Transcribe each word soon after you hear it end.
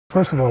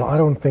First of all, I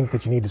don't think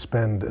that you need to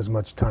spend as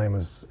much time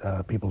as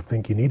people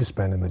think you need to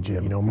spend in the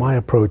gym. You know, my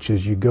approach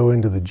is you go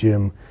into the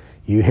gym,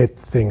 you hit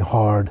the thing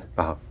hard,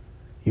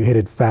 you hit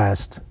it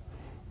fast,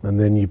 and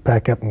then you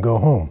pack up and go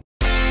home.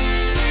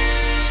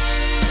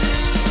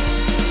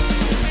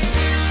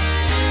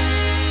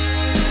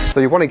 So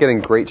you want to get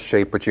in great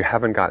shape, but you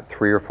haven't got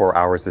 3 or 4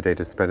 hours a day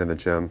to spend in the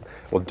gym.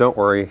 Well, don't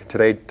worry.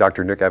 Today,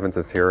 Dr. Nick Evans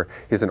is here.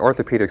 He's an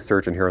orthopedic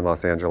surgeon here in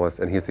Los Angeles,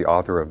 and he's the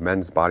author of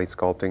Men's Body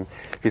Sculpting.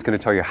 He's going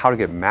to tell you how to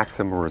get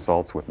maximum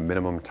results with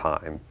minimum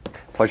time.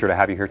 Pleasure to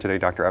have you here today,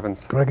 Dr.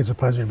 Evans. Greg, it's a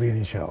pleasure to be in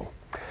your show.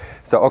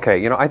 So,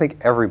 okay, you know, I think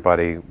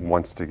everybody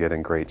wants to get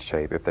in great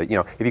shape. If they, you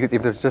know,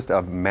 if there's just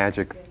a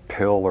magic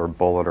pill or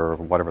bullet or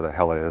whatever the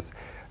hell it is,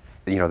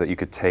 you know, that you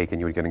could take and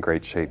you would get in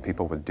great shape,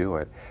 people would do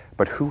it.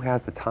 But who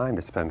has the time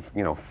to spend,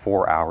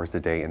 4 hours a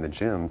day in the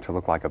gym to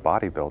look like a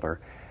bodybuilder?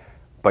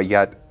 But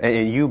yet,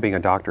 and you being a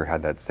doctor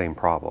had that same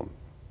problem.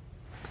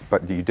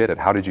 But you did it.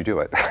 How did you do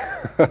it?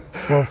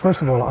 Well,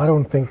 first of all, I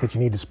don't think that you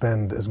need to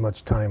spend as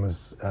much time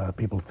as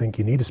people think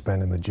you need to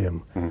spend in the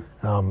gym.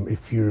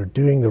 If you're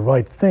doing the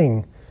right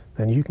thing,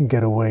 then you can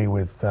get away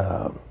with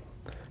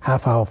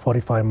half hour,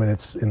 45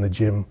 minutes in the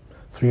gym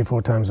 3 or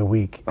 4 times a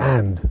week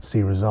and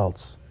see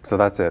results. So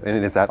that's it.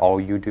 And is that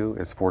all you do,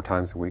 is 4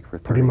 times a week for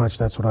 30? Pretty much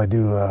that's what I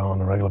do on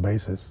a regular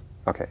basis.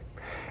 Okay.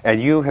 And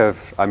you have,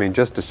 I mean,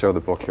 just to show the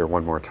book here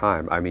one more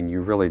time, I mean,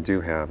 you really do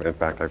have, in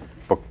fact, I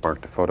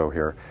bookmarked a photo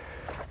here.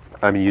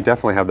 I mean, you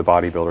definitely have the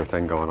bodybuilder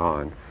thing going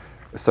on.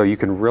 So you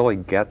can really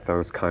get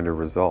those kind of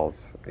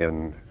results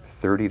in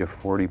 30 to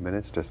 40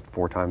 minutes, just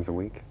 4 times a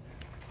week.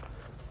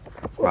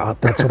 Wow.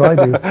 That's what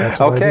I do.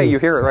 That's what okay, I do. You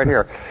hear it right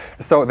here.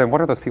 So then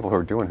what are those people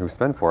who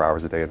spend 4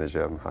 hours a day in the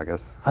gym, I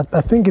guess? I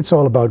think it's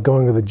all about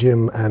going to the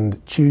gym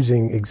and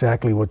choosing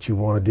exactly what you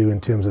want to do in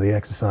terms of the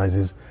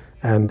exercises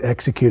and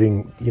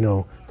executing,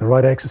 the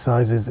right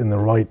exercises in the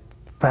right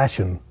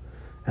fashion.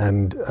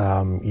 And,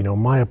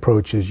 my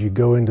approach is you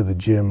go into the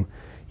gym,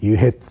 you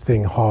hit the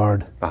thing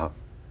hard,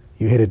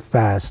 you hit it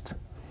fast,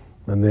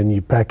 and then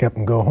you pack up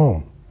and go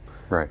home.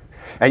 Right.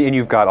 And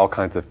you've got all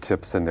kinds of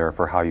tips in there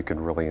for how you can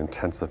really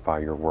intensify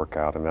your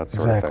workout and that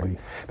sort of thing.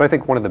 But I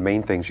think one of the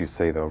main things you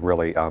say, though,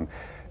 really,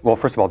 well,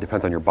 first of all, it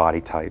depends on your body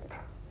type.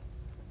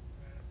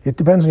 It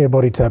depends on your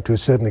body type to a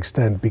certain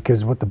extent,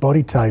 because what the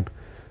body type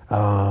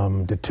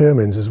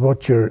determines is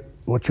what your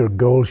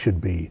goal should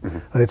be.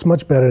 And it's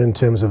much better in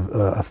terms of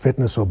a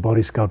fitness or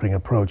body sculpting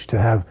approach to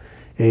have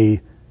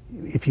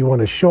if you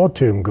want a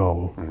short-term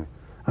goal,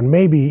 and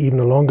maybe even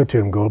a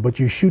longer-term goal, but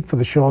you shoot for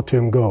the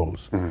short-term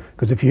goals.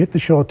 Because if you hit the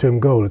short-term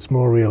goal, it's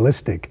more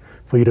realistic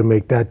for you to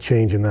make that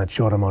change in that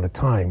short amount of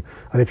time.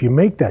 And if you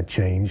make that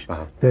change,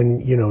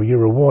 then you're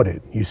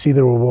rewarded. You see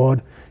the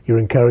reward, you're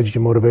encouraged,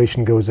 your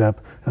motivation goes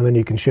up, and then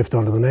you can shift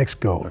on to the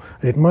next goal.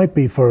 And it might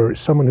be for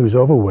someone who's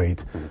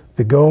overweight,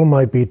 the goal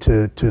might be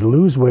to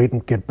lose weight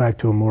and get back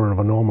to a more of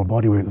a normal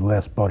body weight with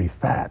less body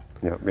fat.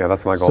 Yeah,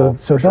 that's my goal.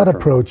 So that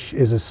approach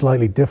is a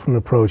slightly different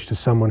approach to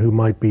someone who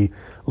might be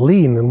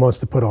lean and wants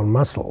to put on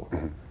muscle.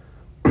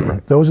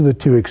 Those are the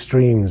two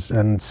extremes.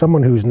 And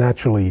someone who's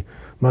naturally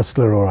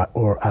muscular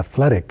or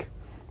athletic,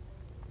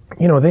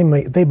 they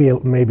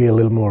may be a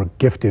little more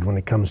gifted when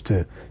it comes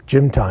to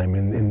gym time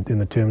in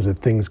the terms of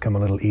things come a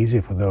little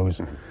easier for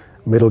those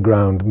middle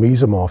ground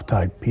mesomorph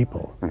type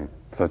people.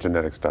 So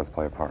genetics does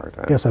play a part.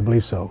 Yes, I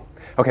believe so.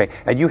 Okay,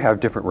 and you have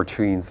different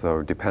routines,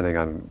 though, depending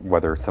on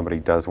whether somebody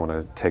does want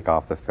to take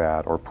off the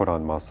fat or put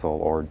on muscle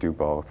or do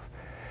both.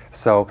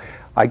 So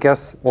I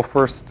guess, well,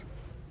 first,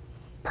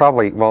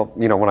 probably, well,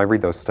 when I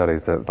read those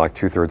studies that like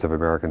 2/3 of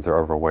Americans are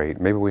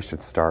overweight, maybe we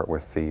should start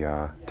with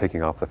the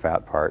taking off the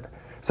fat part.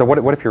 So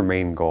what if your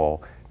main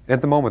goal,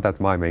 at the moment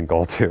that's my main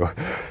goal too,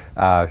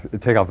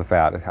 take off the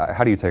fat.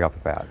 How do you take off the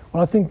fat?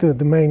 Well, I think the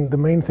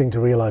main thing to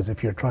realize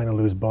if you're trying to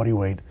lose body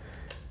weight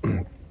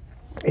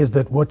is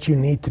that what you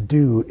need to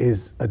do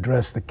is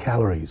address the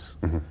calories.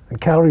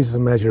 And calories is a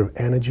measure of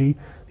energy,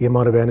 the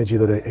amount of energy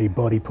that a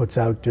body puts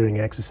out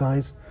during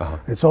exercise.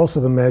 It's also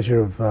the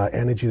measure of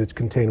energy that's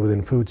contained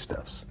within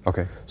foodstuffs.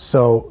 Okay.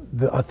 So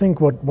I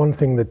think one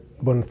thing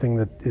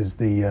that is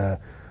the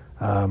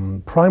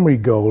primary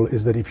goal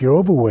is that if you're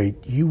overweight,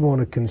 you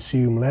want to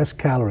consume less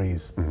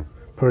calories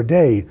per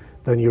day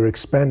than you're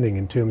expending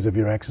in terms of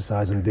your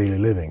exercise and daily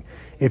living.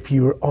 If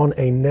you're on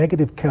a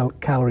negative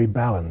calorie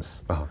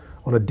balance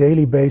on a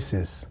daily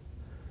basis,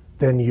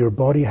 then your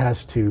body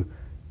has to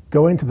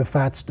go into the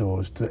fat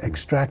stores to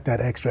extract that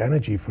extra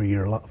energy for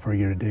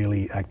your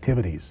daily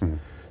activities.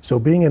 So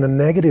being in a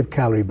negative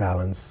calorie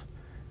balance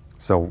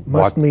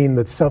must mean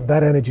that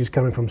that energy is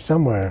coming from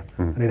somewhere,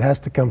 and it has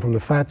to come from the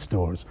fat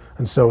stores.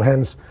 And so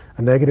hence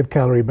a negative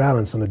calorie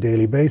balance on a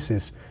daily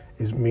basis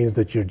means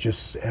that you're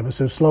just ever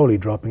so slowly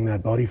dropping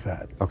that body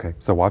fat. Okay,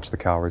 so watch the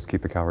calories,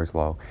 keep the calories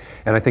low.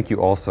 And I think you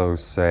also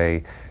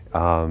say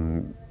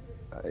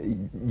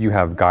you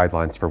have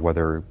guidelines for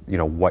whether,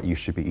 what you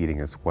should be eating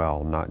as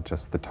well, not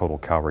just the total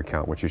calorie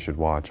count, which you should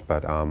watch,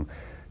 but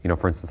you know,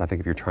 for instance, I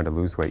think if you're trying to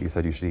lose weight, you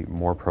said you should eat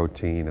more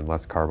protein and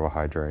less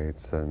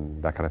carbohydrates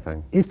and that kind of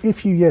thing.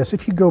 If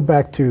you go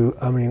back to,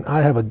 I mean,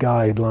 I have a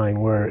guideline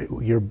where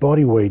your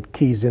body weight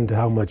keys into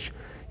how much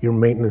your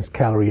maintenance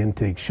calorie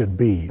intake should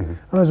be.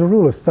 And as a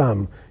rule of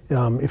thumb,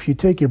 if you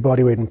take your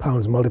body weight in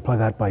pounds, multiply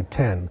that by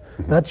 10,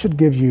 that should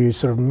give you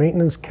sort of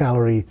maintenance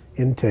calorie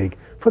intake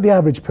for the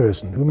average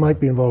person who might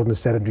be involved in a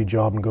sedentary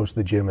job and goes to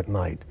the gym at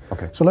night.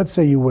 Okay. So let's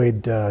say you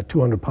weighed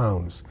 200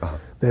 pounds.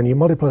 Then you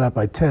multiply that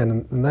by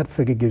 10, and that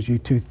figure gives you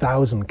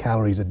 2,000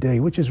 calories a day,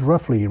 which is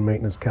roughly your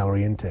maintenance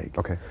calorie intake.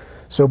 Okay.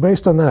 So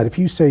based on that, if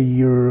you say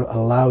you're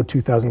allowed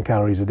 2,000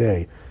 calories a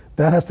day,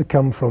 that has to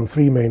come from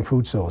three main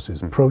food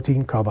sources: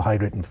 protein,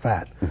 carbohydrate, and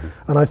fat.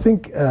 And I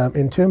think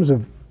in terms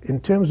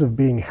of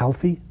being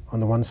healthy on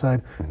the one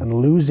side and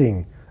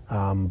losing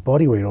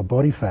body weight or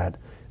body fat,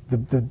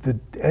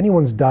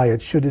 anyone's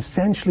diet should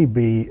essentially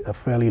be a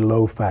fairly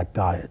low-fat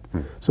diet.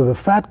 So the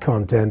fat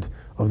content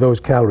of those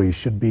calories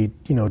should be,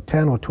 10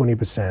 or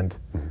 20%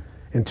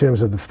 in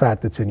terms of the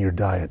fat that's in your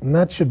diet, and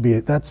that should be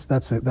that's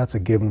a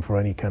given for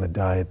any kind of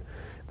diet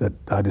that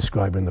I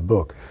describe in the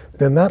book.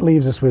 Then that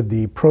leaves us with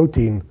the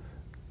protein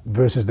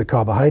versus the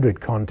carbohydrate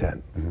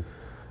content,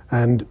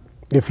 and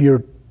if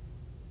you're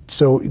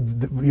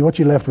what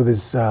you're left with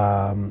is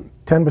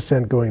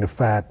 10% going to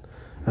fat,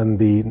 and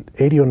the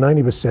 80 or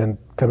 90%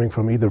 coming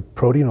from either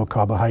protein or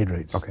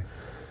carbohydrates. Okay.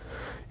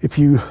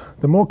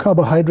 The more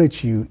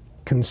carbohydrates you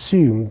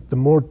consume, the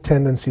more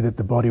tendency that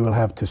the body will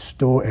have to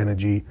store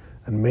energy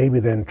and maybe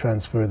then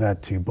transfer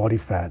that to body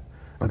fat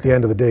at the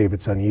end of the day if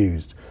it's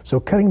unused. So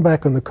cutting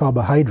back on the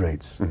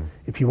carbohydrates,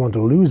 if you want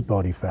to lose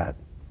body fat,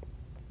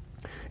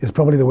 is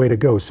probably the way to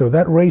go. So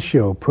that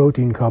ratio,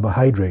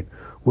 protein-carbohydrate,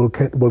 will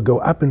go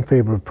up in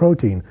favor of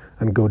protein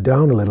and go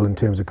down a little in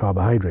terms of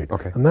carbohydrate.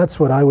 Okay. And that's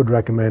what I would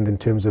recommend in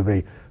terms of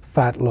a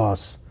fat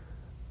loss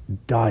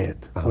diet,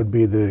 would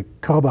be the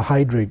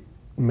carbohydrate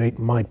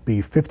might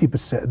be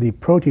 50%, the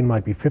protein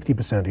might be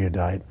 50% of your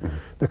diet,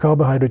 the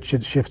carbohydrate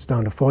shifts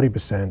down to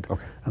 40%,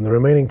 and the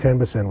remaining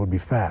 10% would be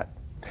fat.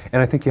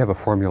 And I think you have a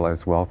formula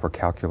as well for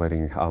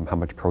calculating how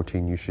much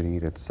protein you should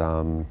eat. It's,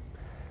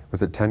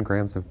 was it 10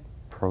 grams of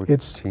protein?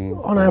 It's,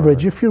 on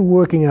average, if you're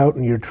working out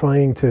and you're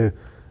trying to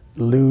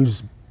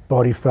lose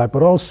body fat,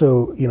 but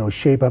also,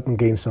 shape up and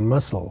gain some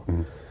muscle,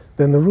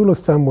 then the rule of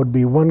thumb would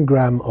be 1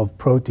 gram of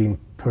protein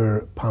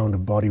per pound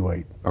of body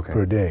weight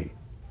per day.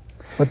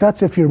 But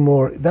that's if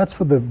you're that's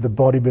for the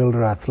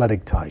bodybuilder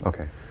athletic type.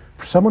 Okay.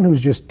 For someone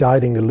who's just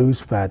dieting to lose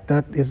fat,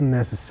 that isn't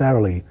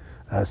necessarily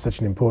such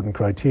an important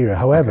criteria.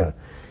 However,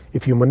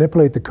 if you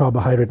manipulate the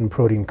carbohydrate and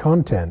protein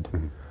content,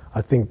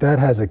 I think that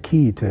has a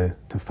key to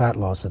fat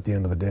loss at the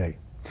end of the day.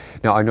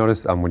 Now, I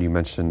noticed when you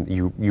mentioned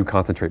you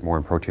concentrate more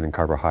on protein and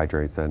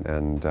carbohydrates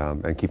and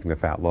keeping the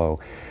fat low.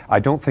 I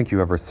don't think you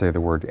ever say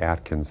the word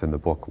Atkins in the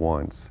book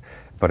once,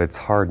 but it's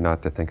hard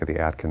not to think of the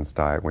Atkins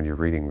diet when you're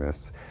reading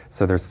this.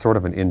 So there's sort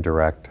of an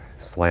indirect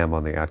slam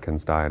on the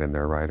Atkins diet in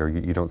there, right? Or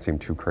you don't seem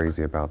too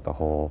crazy about the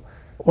whole...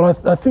 Well,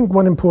 I think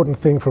one important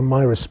thing from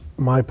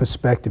my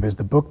perspective is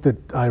the book that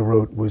I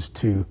wrote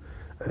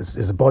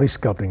is a body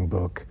sculpting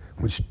book,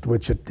 which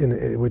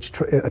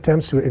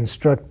attempts to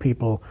instruct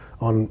people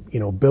on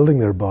building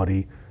their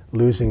body,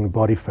 losing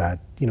body fat,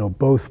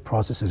 both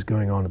processes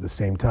going on at the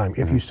same time,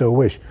 if you so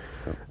wish.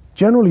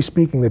 Generally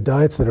speaking, the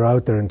diets that are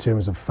out there in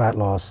terms of fat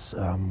loss,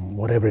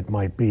 whatever it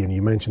might be, and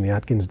you mentioned the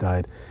Atkins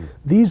diet,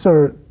 these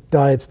are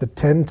diets that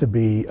tend to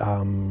be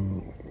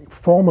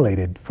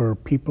formulated for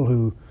people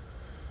who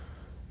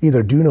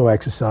either do no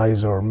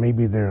exercise or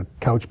maybe they're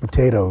couch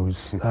potatoes,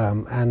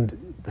 and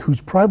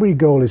whose primary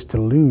goal is to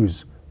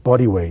lose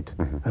body weight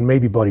and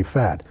maybe body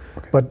fat.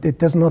 But it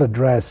does not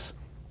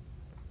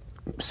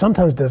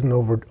sometimes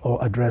doesn't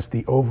address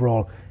the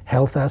overall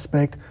health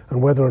aspect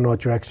and whether or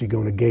not you're actually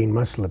going to gain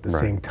muscle at the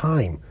same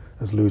time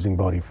as losing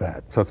body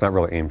fat. So it's not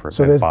really aimed for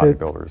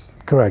bodybuilders.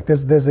 Correct.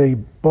 There's a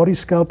body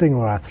sculpting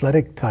or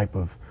athletic type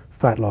of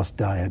fat loss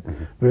diet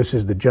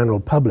versus the general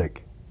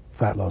public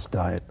fat loss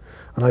diet.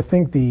 And I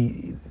think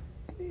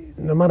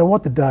no matter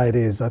what the diet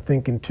is, I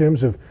think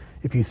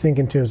if you think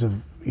in terms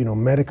of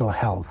medical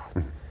health,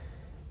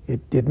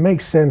 it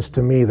makes sense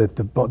to me that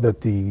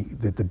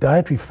the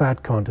dietary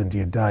fat content of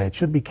your diet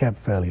should be kept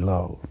fairly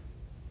low,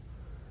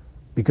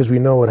 because we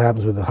know what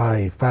happens with the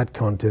high fat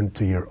content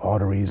to your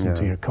arteries and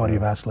to your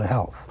cardiovascular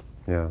health.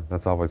 Yeah,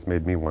 that's always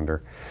made me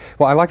wonder.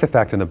 Well, I like the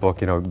fact in the book,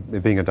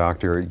 being a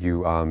doctor,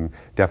 you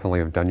definitely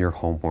have done your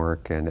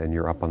homework and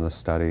you're up on the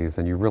studies,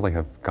 and you really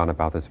have gone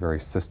about this very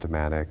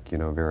systematic,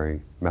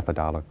 very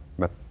methodological,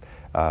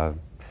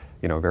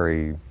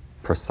 very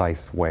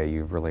precise way.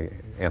 You've really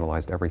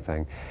analyzed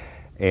everything.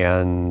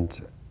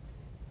 And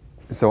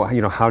so,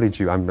 how did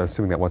you, I'm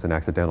assuming that wasn't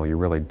accidental, you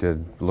really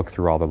did look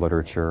through all the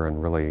literature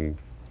and really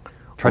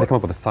try to come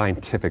up with a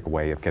scientific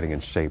way of getting in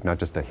shape, not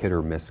just a hit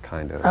or miss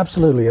kind of.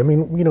 Absolutely. I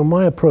mean,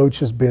 my approach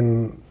has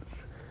been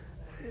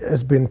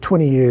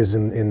 20 years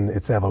in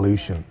its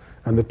evolution.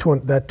 And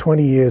that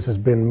 20 years has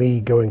been me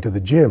going to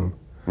the gym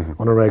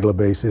on a regular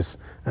basis,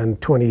 and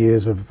 20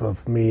 years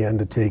of me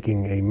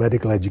undertaking a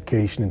medical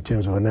education in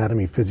terms of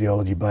anatomy,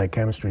 physiology,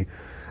 biochemistry,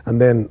 and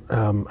then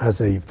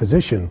as a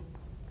physician,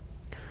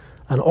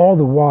 and all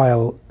the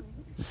while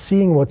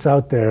seeing what's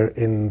out there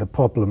in the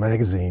popular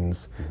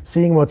magazines,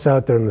 seeing what's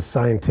out there in the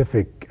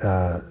scientific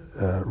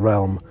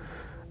realm,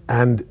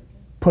 and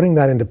putting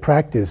that into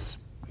practice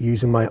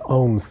using my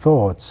own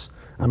thoughts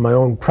and my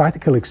own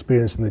practical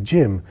experience in the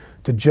gym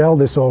to gel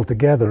this all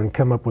together and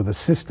come up with a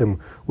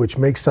system which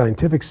makes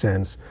scientific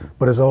sense,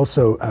 but is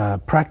also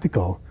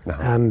practical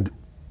and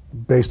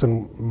based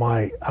on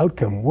my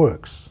outcome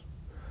works.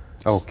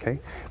 Okay.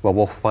 Well,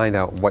 we'll find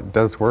out what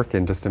does work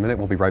in just a minute.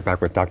 We'll be right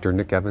back with Dr.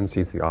 Nick Evans.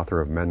 He's the author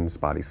of Men's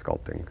Body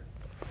Sculpting.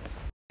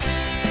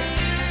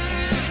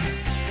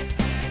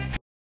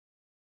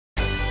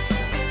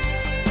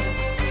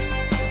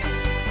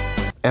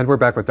 And we're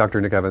back with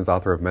Dr. Nick Evans,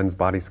 author of Men's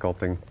Body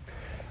Sculpting.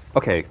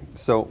 Okay,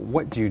 so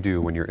what do you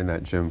do when you're in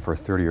that gym for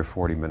 30 or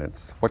 40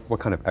 minutes? What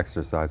kind of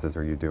exercises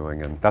are you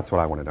doing? And that's what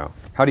I want to know.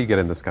 How do you get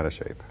in this kind of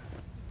shape?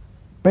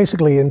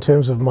 Basically, in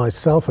terms of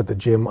myself at the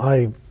gym,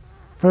 I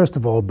first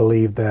of all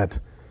believe that,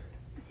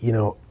 you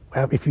know,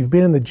 if you've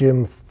been in the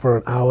gym for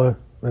an hour,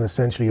 then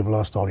essentially you've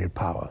lost all your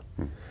power.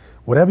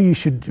 Whatever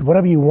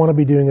you want to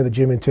be doing at the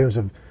gym in terms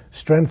of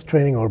strength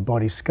training or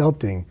body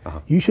sculpting,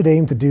 you should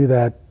aim to do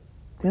that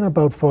in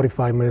about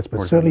 45 minutes,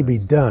 but certainly be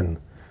done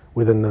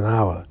within an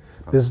hour.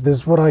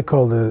 There's what I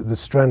call the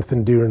strength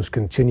endurance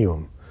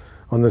continuum.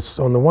 On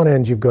the one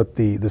end, you've got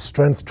the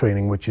strength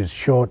training, which is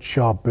short,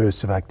 sharp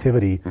bursts of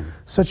activity,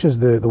 such as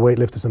the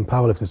weightlifters and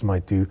powerlifters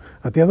might do.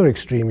 At the other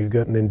extreme, you've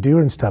got an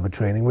endurance type of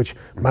training, which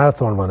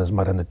marathon runners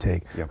might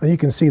undertake. And you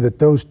can see that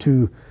those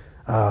two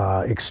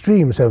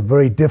extremes have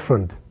very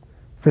different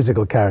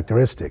physical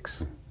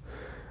characteristics.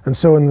 And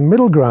so in the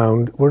middle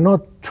ground, we're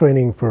not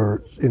training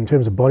for, in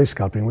terms of body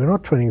sculpting, we're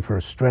not training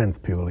for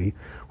strength purely.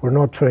 We're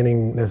not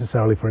training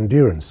necessarily for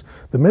endurance.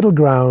 The middle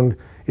ground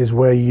is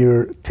where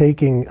you're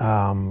taking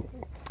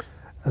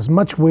as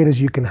much weight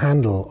as you can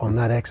handle on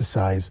that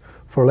exercise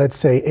for, let's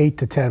say, 8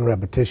 to 10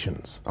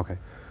 repetitions. Okay.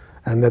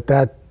 And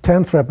that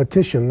 10th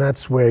repetition,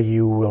 that's where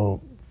you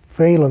will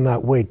fail on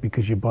that weight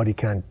because your body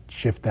can't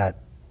shift that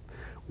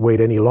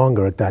weight any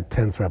longer at that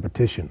 10th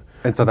repetition.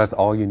 And so that's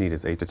all you need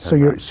is 8 to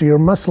 10 reps. So your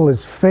muscle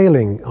is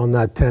failing on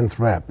that 10th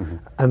rep.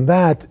 And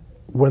that,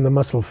 when the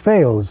muscle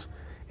fails,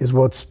 is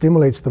what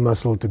stimulates the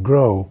muscle to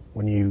grow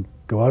when you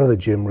go out of the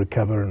gym,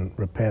 recover and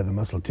repair the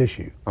muscle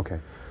tissue. Okay.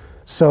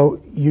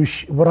 So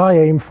what I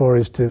aim for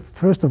is to,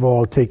 first of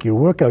all, take your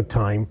workout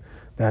time.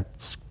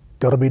 That's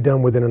got to be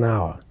done within an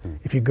hour.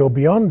 If you go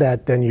beyond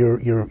that, then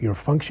you're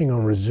functioning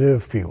on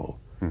reserve fuel.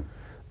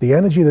 The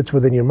energy that's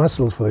within your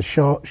muscles for the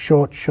short,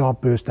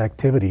 sharp burst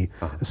activity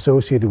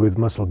associated with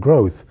muscle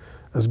growth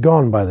is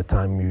gone by the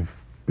time you've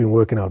been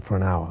working out for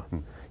an hour.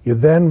 You're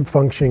then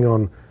functioning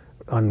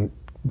on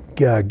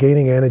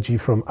gaining energy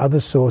from other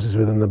sources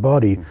within the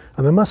body,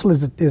 and the muscle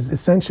is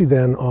essentially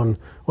then on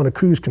a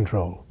cruise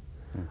control.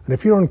 And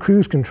if you're on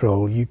cruise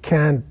control, you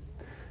can't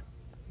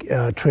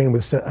train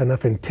with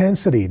enough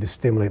intensity to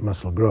stimulate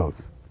muscle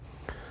growth.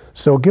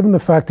 So given the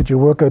fact that your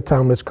workout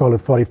time, let's call it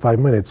 45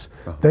 minutes,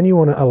 then you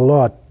want to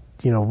allot,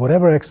 you know,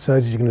 whatever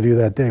exercises you're going to do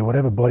that day,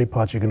 whatever body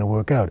parts you're going to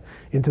work out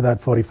into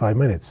that 45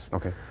 minutes.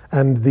 Okay.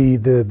 And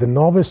the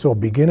novice or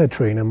beginner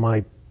trainer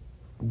might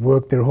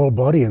work their whole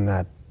body in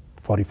that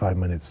 45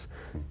 minutes,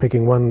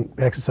 picking one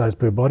exercise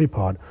per body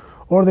part.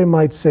 Or they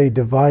might say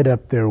divide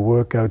up their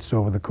workouts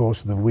over the course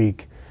of the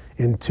week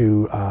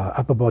into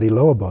upper body,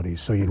 lower body.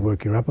 So you'd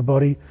work your upper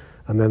body,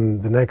 and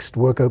then the next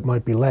workout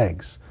might be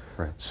legs.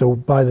 Right. So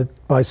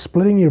by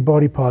splitting your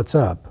body parts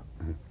up,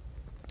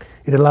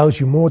 it allows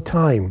you more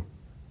time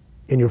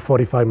in your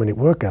 45-minute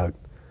workout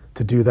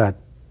to do that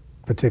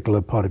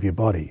particular part of your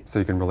body. So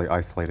you can really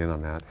isolate in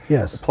on that.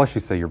 Yes. Plus, you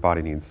say your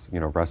body needs,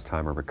 you know, rest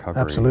time or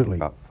recovery. Absolutely.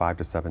 About 5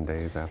 to 7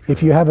 days after.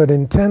 If you have an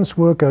intense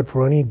workout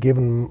for any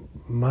given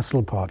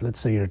muscle part, let's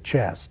say your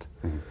chest,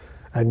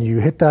 and you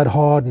hit that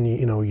hard, and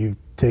you've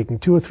taken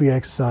 2 or 3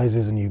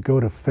 exercises, and you go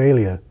to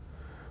failure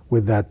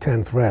with that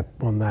 10th rep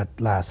on that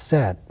last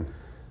set,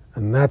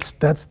 and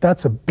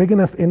that's a big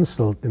enough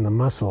insult in the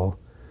muscle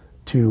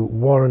to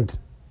warrant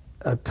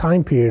a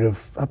time period of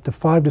up to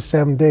 5 to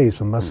 7 days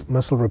for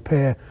muscle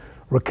repair,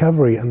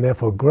 recovery, and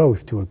therefore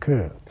growth to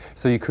occur.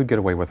 So you could get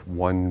away with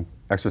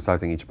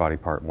exercising each body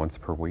part once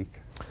per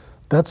week?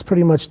 That's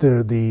pretty much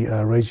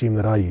the regime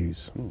that I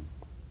use.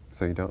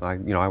 So you don't, I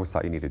always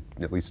thought you needed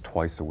at least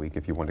twice a week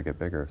if you want to get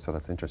bigger, so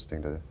that's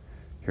interesting to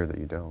hear that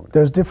you don't.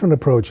 There's different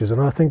approaches,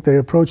 and I think the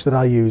approach that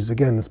I use,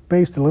 again, is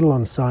based a little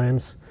on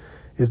science,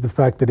 is the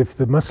fact that if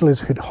the muscle is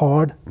hit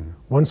hard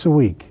once a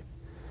week,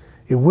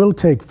 it will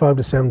take 5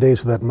 to 7 days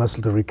for that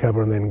muscle to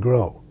recover and then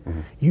grow.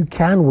 You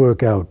can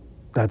work out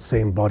that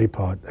same body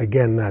part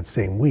again that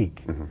same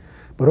week.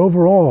 But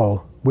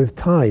overall, with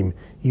time,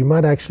 you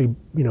might actually,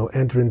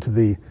 enter into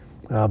the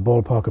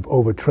ballpark of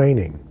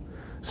overtraining,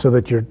 so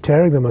that you're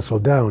tearing the muscle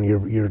down,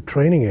 you're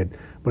training it,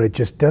 but it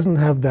just doesn't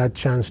have that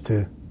chance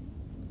to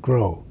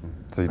grow.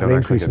 So you don't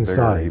actually get bigger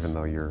size. even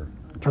though you're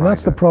And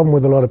that's the problem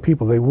with a lot of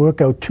people. They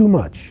work out too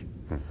much.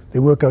 They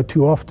work out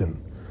too often.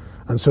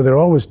 And so they're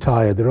always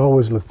tired, they're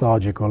always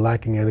lethargic or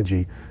lacking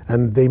energy.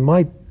 And they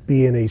might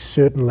be in a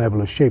certain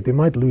level of shape. They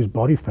might lose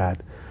body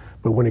fat,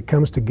 but when it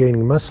comes to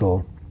gaining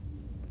muscle,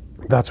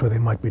 that's where they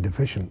might be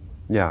deficient.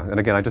 Yeah, and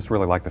again, I just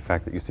really like the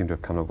fact that you seem to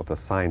have come up with a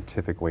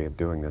scientific way of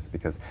doing this,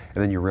 because,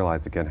 and then you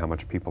realize again how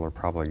much people are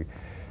probably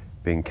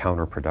being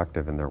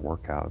counterproductive in their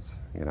workouts,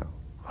 you know.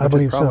 I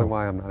believe so. Which is probably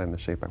why I'm not in the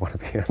shape I want to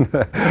be in,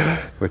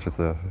 which is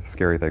the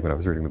scary thing when I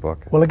was reading the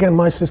book. Well, again,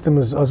 my system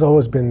has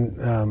always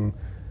been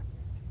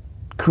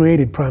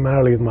created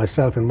primarily with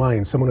myself in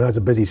mind, someone who has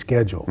a busy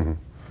schedule.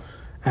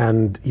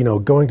 And, you know,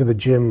 going to the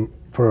gym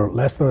for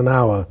less than an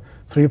hour,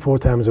 3 or 4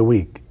 times a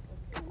week,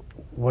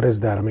 what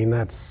is that? I mean,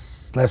 that's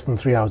less than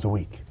 3 hours a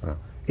week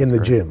in the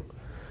gym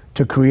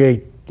to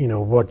create, you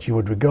know, what you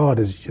would regard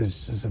as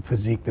a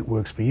physique that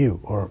works for you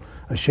or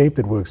a shape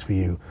that works for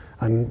you.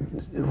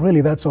 And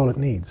really, that's all it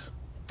needs.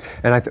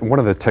 And one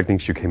of the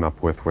techniques you came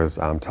up with was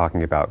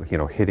talking about, you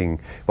know, hitting,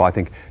 well, I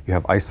think you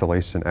have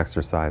isolation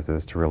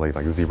exercises to really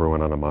like zero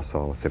in on a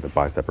muscle, let's say the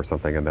bicep or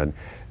something, and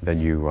then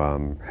you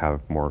have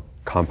more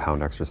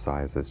compound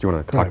exercises. Do you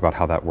want to talk about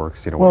how that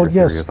works? You know, well, what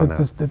your yes, theory is on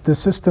that? The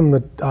system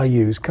that I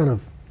use kind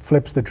of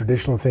flips the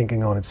traditional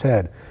thinking on its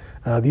head.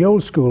 The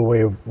old school way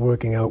of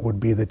working out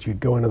would be that you'd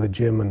go into the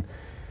gym and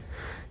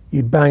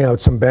you'd bang out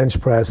some bench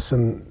press,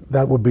 and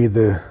that would be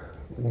the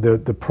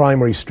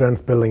primary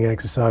strength building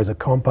exercise, a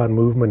compound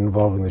movement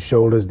involving the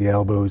shoulders, the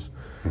elbows,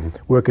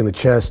 working the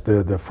chest,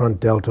 the front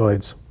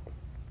deltoids.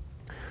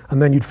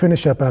 And then you'd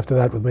finish up after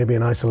that with maybe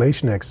an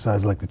isolation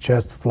exercise like the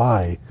chest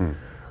fly,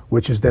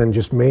 which is then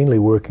just mainly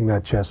working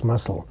that chest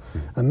muscle.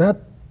 And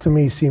that, to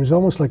me, seems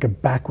almost like a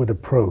backward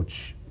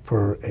approach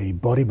for a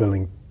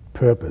bodybuilding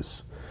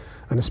purpose.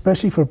 And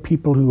especially for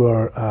people who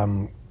are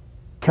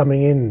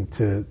coming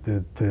into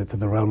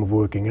the realm of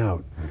working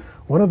out.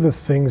 One of the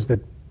things that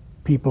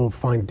people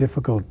find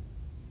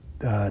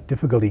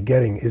difficulty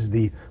getting is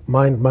the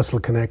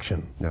mind-muscle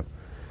connection.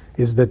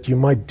 Is that you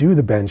might do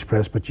the bench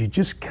press, but you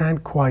just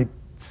can't quite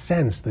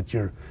sense that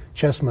your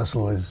chest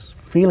muscle is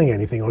feeling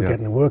anything or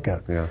getting a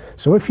workout.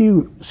 So if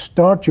you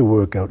start your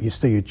workout, you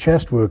start your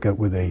chest workout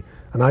with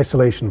an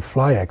isolation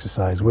fly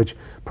exercise, which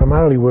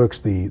primarily works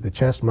the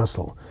chest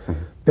muscle,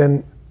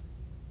 then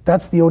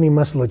that's the only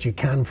muscle that you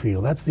can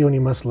feel. That's the only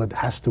muscle that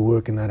has to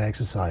work in that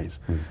exercise.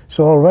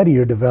 So already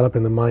you're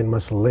developing the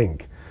mind-muscle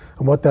link.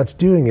 And what that's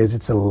doing is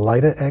it's a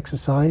lighter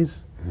exercise.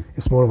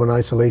 It's more of an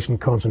isolation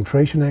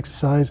concentration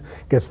exercise,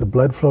 gets the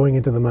blood flowing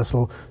into the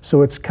muscle.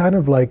 So it's kind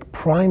of like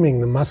priming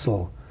the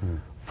muscle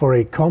for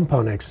a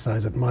compound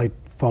exercise that might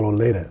follow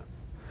later.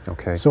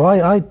 So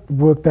I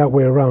work that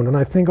way around. And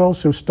I think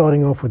also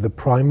starting off with the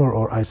primer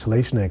or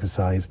isolation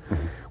exercise,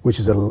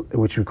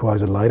 which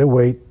requires a lighter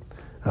weight,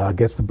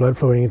 gets the blood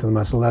flowing into the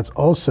muscle, that's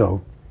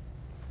also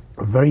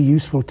a very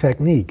useful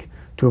technique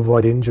to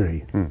avoid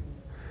injury.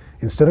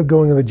 Instead of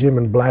going to the gym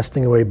and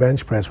blasting away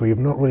bench press where you've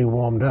not really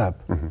warmed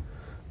up,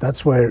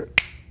 that's where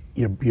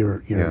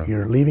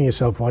you're leaving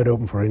yourself wide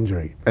open for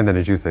injury. And then,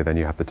 as you say, then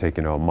you have to take,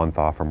 you know, a month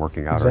off from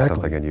working out or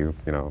something, and you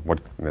know,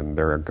 and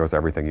there goes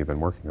everything you've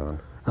been working on.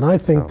 And I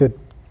think that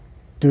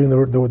doing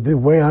the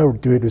way I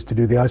would do it was to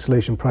do the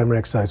isolation primer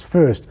exercise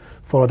first,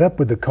 followed up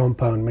with the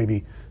compound,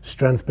 maybe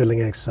strength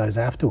building exercise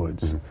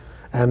afterwards.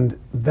 And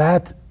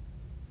that,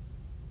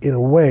 in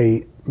a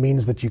way,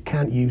 means that you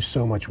can't use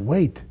so much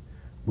weight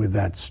with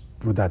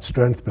that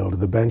strength build,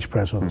 the bench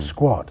press or the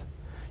squat.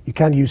 You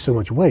can't use so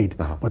much weight,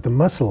 but the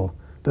muscle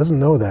doesn't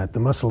know that. The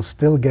muscle's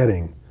still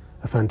getting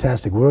a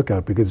fantastic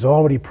workout because it's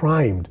already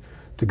primed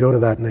to go to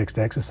that next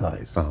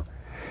exercise.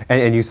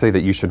 And you say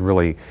that you should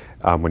really,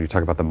 when you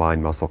talk about the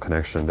mind-muscle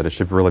connection, that it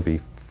should really be,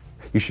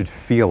 you should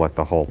feel it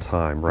the whole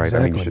time, right?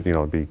 I mean, you should, you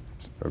know, be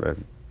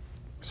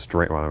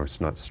well,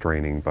 it's not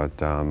straining, but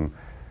you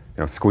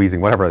know, squeezing,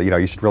 whatever. You know,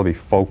 you should really be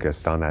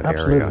focused on that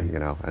area. You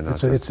know, and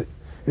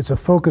it's a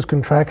focused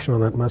contraction on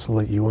that muscle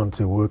that you want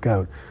to work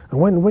out. And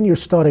when you're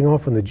starting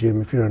off in the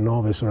gym, if you're a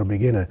novice or a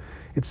beginner,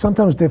 it's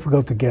sometimes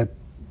difficult to get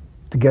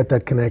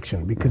that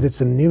connection because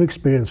it's a new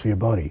experience for your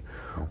body.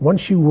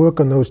 Once you work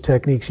on those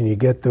techniques and you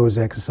get those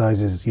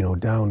exercises, you know,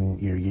 down,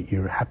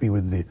 you're happy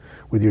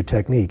with your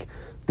technique,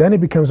 then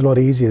it becomes a lot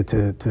easier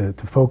to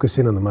focus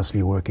in on the muscle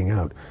you're working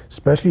out,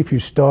 especially if you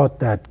start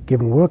that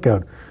given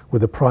workout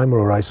with a primer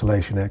or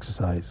isolation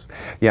exercise.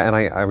 Yeah, and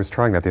I was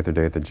trying that the other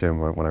day at the gym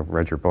when I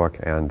read your book,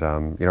 and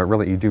you know,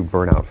 really you do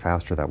burn out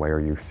faster that way, or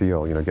you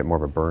feel, you know, get more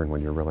of a burn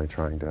when you're really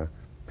trying to.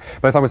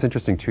 But I thought it was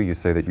interesting too, you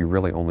say that you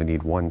really only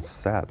need one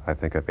set, I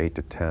think, of 8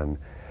 to 10,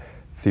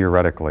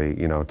 theoretically,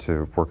 you know,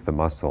 to work the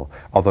muscle.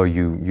 Although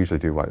you usually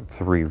do, what,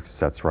 3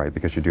 sets, right?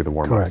 Because you do the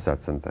warm-up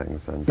sets and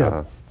things.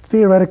 And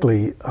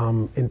theoretically,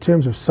 in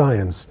terms of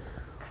science,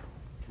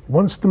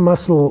 once the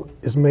muscle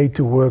is made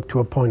to work to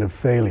a point of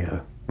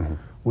failure,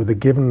 with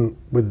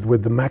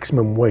the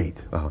maximum weight,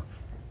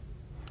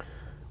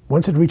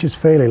 once it reaches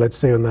failure, let's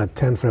say on that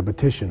 10th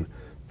repetition,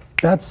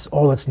 that's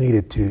all that's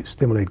needed to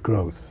stimulate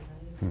growth.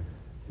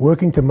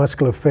 Working to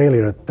muscular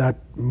failure, at that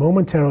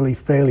momentarily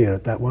failure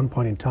at that one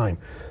point in time,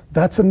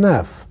 that's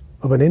enough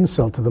of an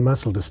insult to the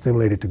muscle to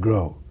stimulate it to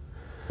grow.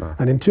 Wow.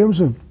 And in terms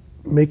of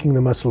making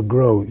the muscle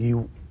grow,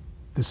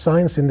 the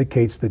science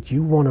indicates that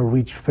you want to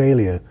reach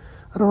failure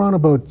at around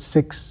about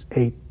 6,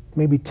 8,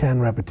 maybe 10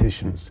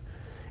 repetitions.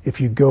 If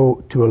you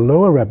go to a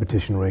lower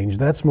repetition range,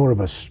 that's more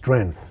of a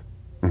strength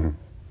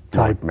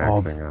type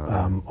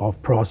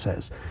of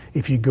process.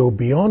 If you go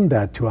beyond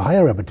that to a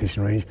higher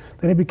repetition range,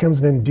 then it becomes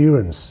an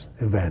endurance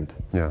event.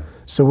 Yeah.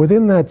 So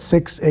within that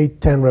 6, 8,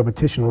 10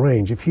 repetition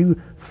range, if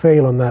you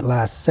fail on that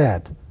last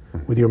set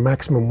with your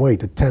maximum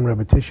weight at 10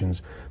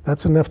 repetitions,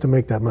 that's enough to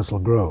make that muscle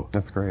grow.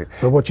 That's great.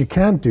 But what you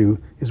can't do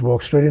is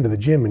walk straight into the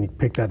gym and you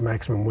pick that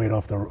maximum weight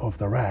off the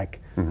rack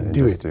and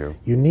do it.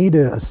 You need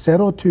a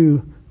set or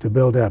two to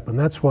build up, and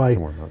that's why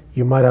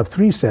you might have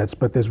 3 sets,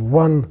 but there's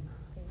one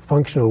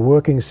functional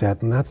working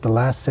set, and that's the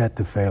last set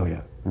to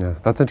failure. Yeah,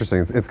 that's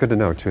interesting. It's good to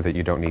know too that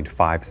you don't need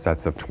 5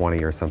 sets of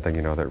 20 or something,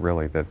 you know, that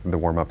really the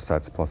warm-up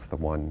sets plus the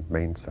one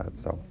main set.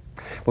 So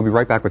we'll be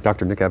right back with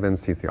Dr. Nick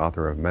Evans. He's the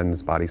author of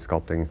Men's Body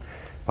Sculpting.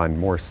 Find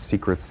more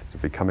secrets to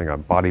becoming a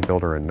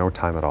bodybuilder in no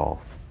time at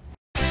all.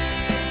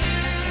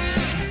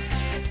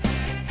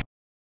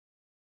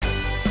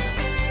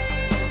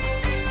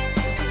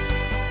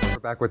 We're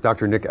back with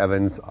Dr. Nick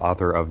Evans,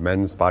 author of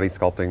Men's Body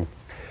Sculpting.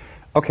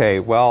 Okay,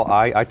 well,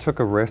 I took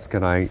a risk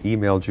and I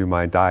emailed you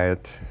my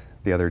diet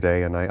the other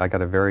day, and I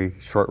got a very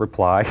short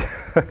reply.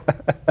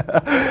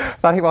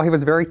 He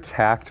was very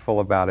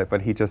tactful about it,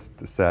 but he just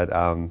said,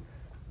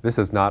 this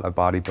is not a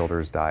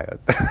bodybuilder's diet.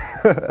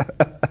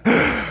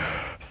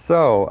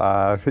 So,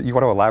 you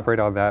want to elaborate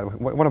on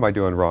that? What am I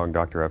doing wrong,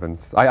 Dr.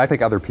 Evans? I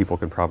think other people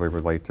can probably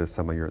relate to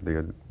some of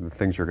the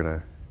things you're going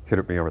to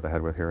hit me over the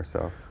head with here.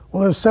 So,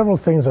 well, there's several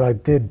things that I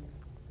did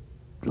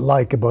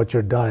like about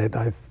your diet.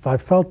 I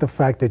felt the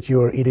fact that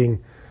you are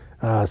eating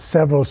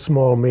several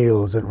small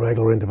meals at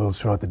regular intervals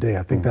throughout the day.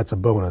 I think that's a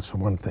bonus for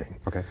one thing.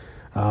 Okay.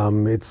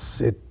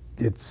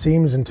 It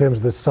seems in terms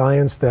of the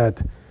science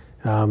that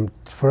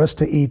for us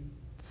to eat,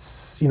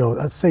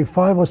 let's say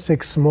 5 or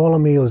 6 smaller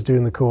meals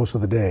during the course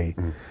of the day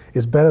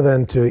is better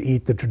than to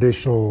eat the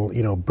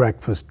traditional,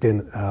 breakfast,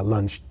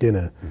 lunch,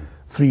 dinner,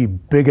 3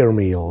 bigger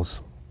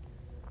meals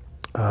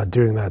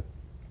during that,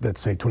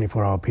 let's say,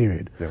 24-hour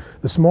period. Yeah.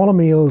 The smaller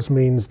meals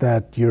means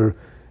that you're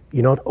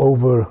not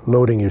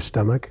overloading your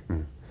stomach.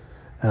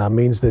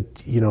 Means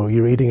that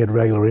you're eating at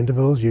regular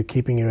intervals. You're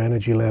keeping your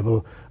energy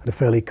level at a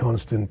fairly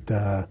constant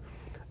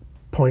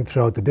point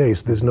throughout the day.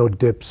 So there's no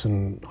dips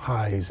and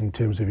highs in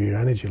terms of your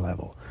energy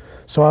level.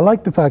 So I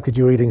like the fact that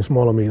you were eating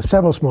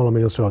several smaller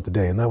meals throughout the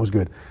day, and that was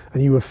good.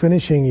 And you were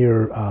finishing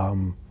your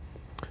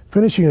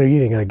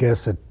eating, I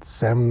guess, at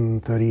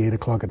 7:30, 8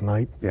 o'clock at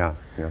night. Yeah.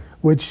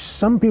 Which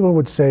some people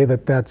would say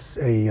that that's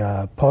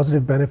a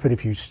positive benefit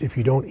if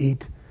you don't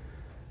eat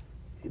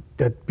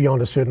that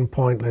beyond a certain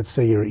point. Let's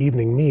say your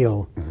evening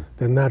meal,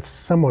 then that's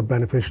somewhat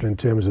beneficial in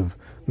terms of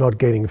not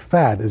gaining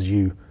fat as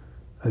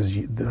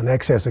an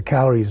excess of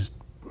calories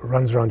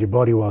runs around your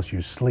body whilst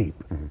you sleep.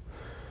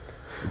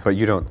 But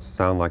you don't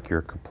sound like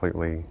you're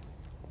completely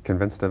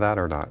convinced of that,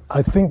 or not?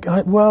 I think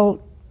I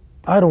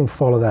don't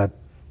follow that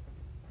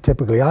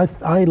typically. I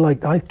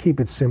keep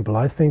it simple.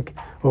 I think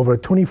over a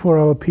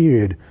 24-hour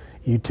period,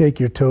 you take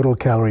your total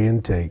calorie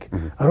intake.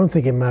 I don't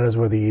think it matters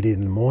whether you eat it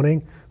in the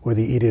morning,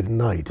 whether you eat it at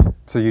night.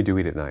 So you do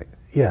eat at night?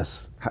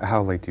 Yes.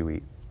 How late do you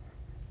eat?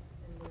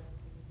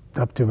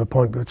 Up to the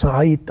point. So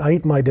I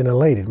eat my dinner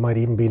late. It might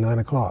even be 9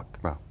 o'clock.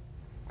 Wow.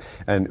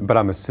 But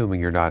I'm assuming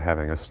you're not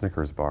having a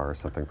Snickers bar or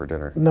something for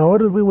dinner. No,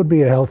 it would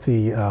be a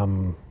healthy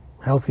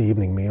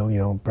evening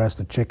meal. Breast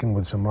of chicken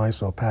with some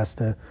rice or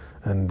pasta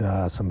and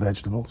some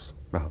vegetables.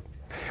 Wow.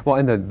 Well,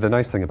 and the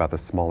nice thing about the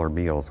smaller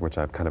meals, which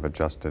I've kind of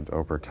adjusted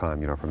over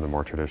time, from the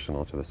more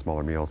traditional to the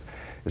smaller meals,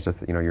 is just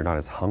that, you're not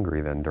as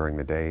hungry then during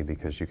the day,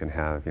 because you can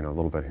have, a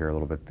little bit here, a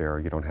little bit there.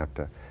 You don't have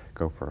to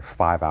go for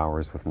 5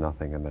 hours with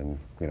nothing and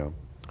then,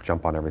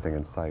 jump on everything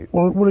in sight.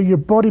 Well, your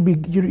body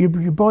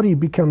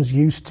becomes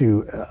used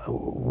to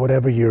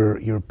whatever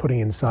you're putting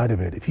inside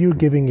of it. If you're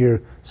giving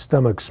your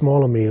stomach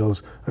smaller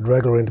meals at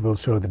regular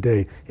intervals throughout the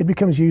day, it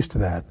becomes used to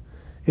that.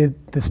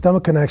 The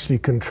stomach can actually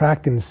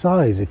contract in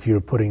size if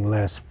you're putting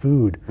less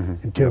food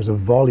in terms of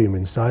volume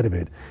inside of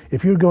it.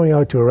 If you're going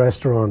out to a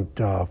restaurant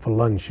for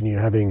lunch and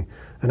you're having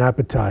an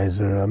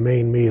appetizer, a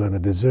main meal, and a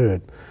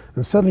dessert,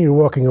 and suddenly you're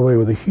walking away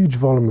with a huge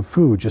volume of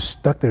food just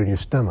stuck there in your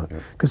stomach,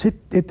 because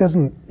it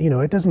doesn't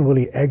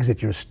really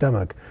exit your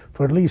stomach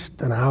for at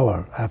least an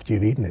hour after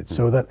you've eaten it.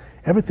 So that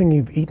everything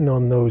you've eaten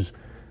on those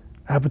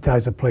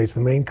appetizer plates,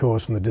 the main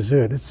course and the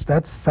dessert,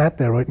 that's sat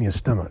there right in your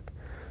stomach.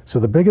 So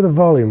the bigger the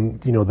volume,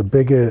 the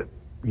bigger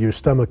your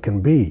stomach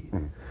can be.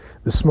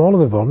 The smaller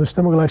the volume, the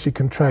stomach will actually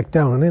contract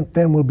down, and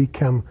then will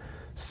become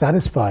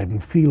satisfied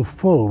and feel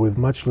full with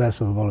much less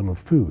of a volume of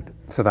food.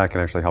 So that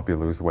can actually help you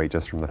lose weight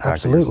just from the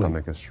fact that your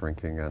stomach is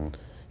shrinking. And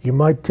you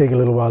might take a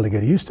little while to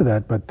get used to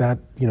that, but that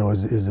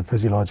is a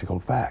physiological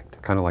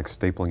fact. Kind of like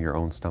stapling your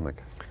own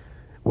stomach.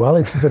 Well,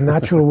 it's a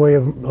natural way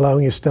of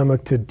allowing your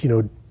stomach to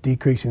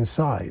decrease in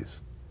size.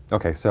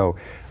 Okay, so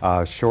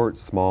short,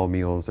 small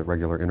meals at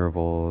regular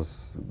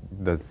intervals,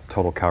 the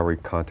total calorie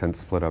content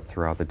split up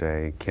throughout the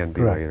day, can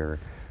be Correct. later.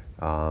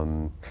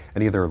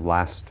 Any other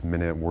last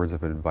minute words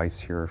of advice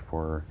here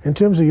for? In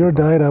terms of your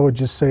diet, I would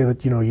just say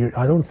that,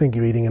 I don't think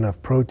you're eating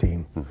enough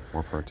protein.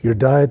 More protein. Your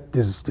diet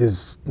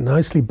is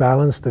nicely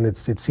balanced, and it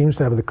seems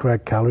to have the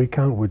correct calorie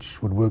count,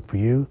 which would work for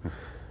you.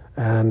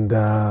 And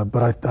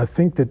but I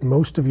think that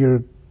most of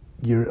your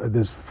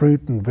there's fruit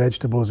and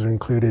vegetables are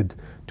included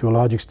to a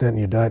large extent in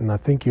your diet, and I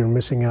think you're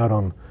missing out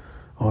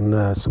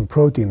on some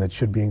protein that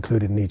should be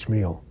included in each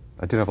meal.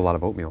 I did have a lot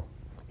of oatmeal.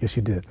 Yes,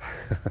 you did.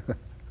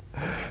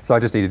 So I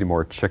just need to do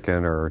more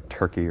chicken or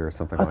turkey or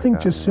something like that. I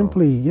think just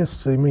simply,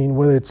 yes, I mean,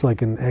 whether it's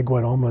like an egg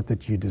white omelet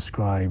that you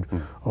described,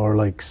 or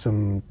like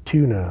some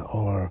tuna,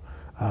 or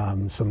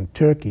some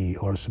turkey,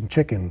 or some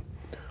chicken,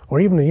 or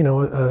even,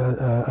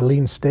 a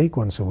lean steak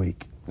once a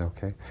week.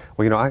 Okay.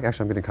 Well, I'm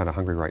getting kind of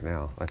hungry right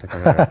now. I think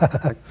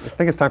I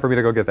think it's time for me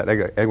to go get that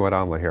egg white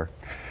omelet here.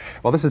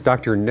 Well, this is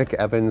Dr. Nick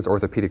Evans,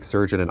 orthopedic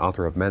surgeon and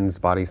author of Men's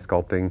Body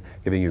Sculpting,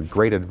 giving you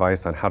great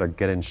advice on how to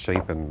get in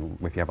shape and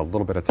if you have a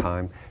little bit of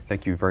time.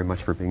 Thank you very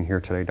much for being here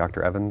today,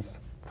 Dr. Evans.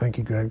 Thank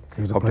you, Greg.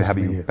 It was a Hope to pleasure have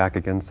be you here. back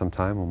again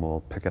sometime, and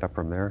we'll pick it up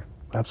from there.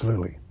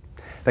 Absolutely.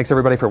 Thanks,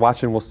 everybody, for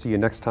watching. We'll see you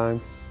next time.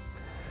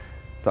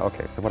 So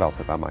what else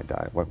about my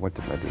diet? What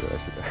did I do that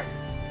I should do?